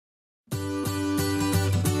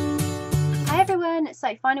everyone,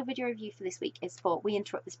 so final video review for this week is for We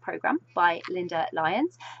Interrupt This Program by Lynda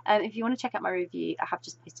Lyons. If you want to check out my review, I have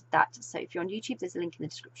just posted that. So if you're on YouTube, there's a link in the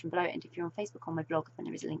description below, and if you're on Facebook on my blog, then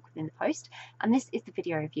there is a link within the post. And this is the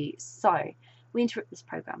video review. So We Interrupt This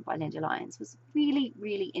Program by Lynda Lyons was really,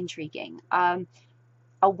 really intriguing.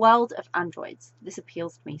 A world of androids. This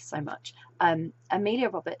appeals to me so much. Amelia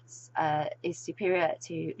Roberts is superior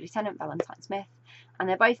to Lieutenant Valentine Smith, and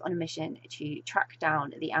they're both on a mission to track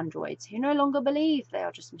down the androids who no longer believe they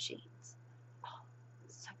are just machines. Oh,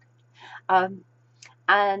 so good.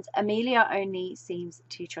 And Amelia only seems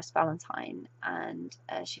to trust Valentine, and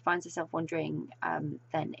she finds herself wondering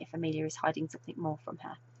then if Amelia is hiding something more from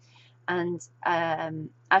her. And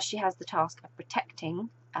as she has the task of protecting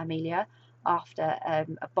Amelia after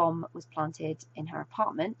a bomb was planted in her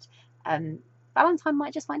apartment, Valentine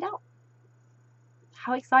might just find out.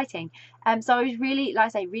 How exciting. So I was really, like I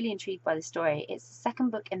say, really intrigued by the story. It's the second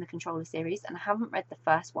book in the Controller series, and I haven't read the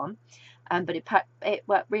first one, but it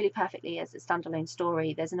worked really perfectly as a standalone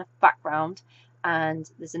story. There's enough background and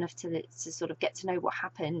there's enough to sort of get to know what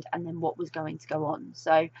happened and then what was going to go on.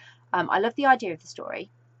 So I love the idea of the story.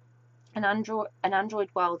 An android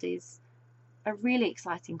world is a really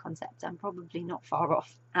exciting concept and probably not far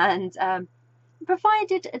off, and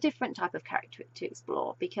provided a different type of character to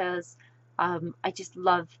explore, because I just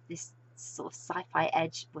love this sort of sci-fi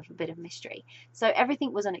edge with a bit of mystery. So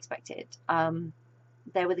everything was unexpected.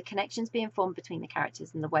 There were the connections being formed between the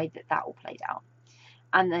characters and the way that all played out.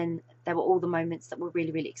 And then there were all the moments that were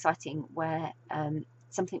really, really exciting, where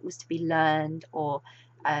something was to be learned, or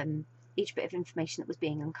each bit of information that was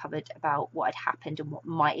being uncovered about what had happened and what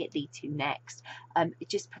might it lead to next. It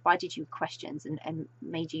just provided you questions and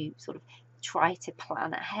made you sort of try to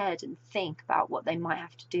plan ahead and think about what they might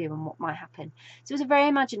have to do and what might happen. So it was a very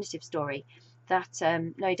imaginative story that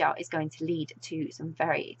no doubt is going to lead to some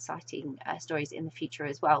very exciting stories in the future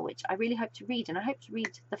as well, which I really hope to read, and I hope to read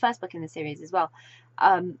the first book in the series as well.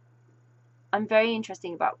 I'm very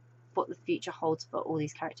interested about what the future holds for all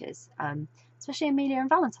these characters, especially Amelia and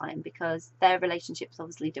Valentine, because their relationships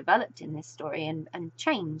obviously developed in this story and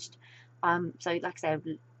changed. So like I said, I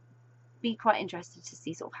would be quite interested to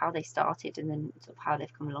see sort of how they started and then sort of how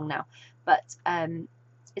they've come along now. But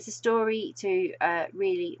it's a story to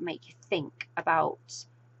really make you think about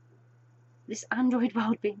this android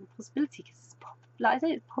world being a possibility, because like I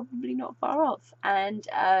said, it's probably not far off, and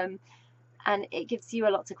it gives you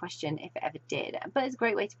a lot to question if it ever did. But it's a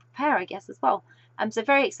great way to prepare, I guess, as well. So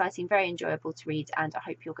very exciting, very enjoyable to read, and I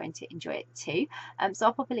hope you're going to enjoy it too. So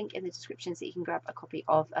I'll pop a link in the description so you can grab a copy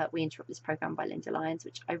of We Interrupt This Program by Lynda Lyons,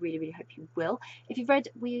 which I really, really hope you will. If you've read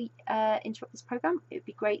We Interrupt This Program, it would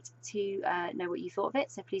be great to know what you thought of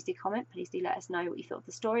it. So please do comment, please do let us know what you thought of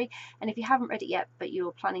the story. And if you haven't read it yet, but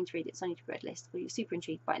you're planning to read it, it's on your to-read list, or you're super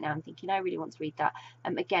intrigued by it now and thinking, I really want to read that,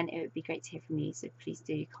 again, it would be great to hear from you. So please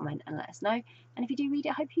do comment and let us know. And if you do read it,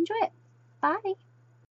 I hope you enjoy it. Bye!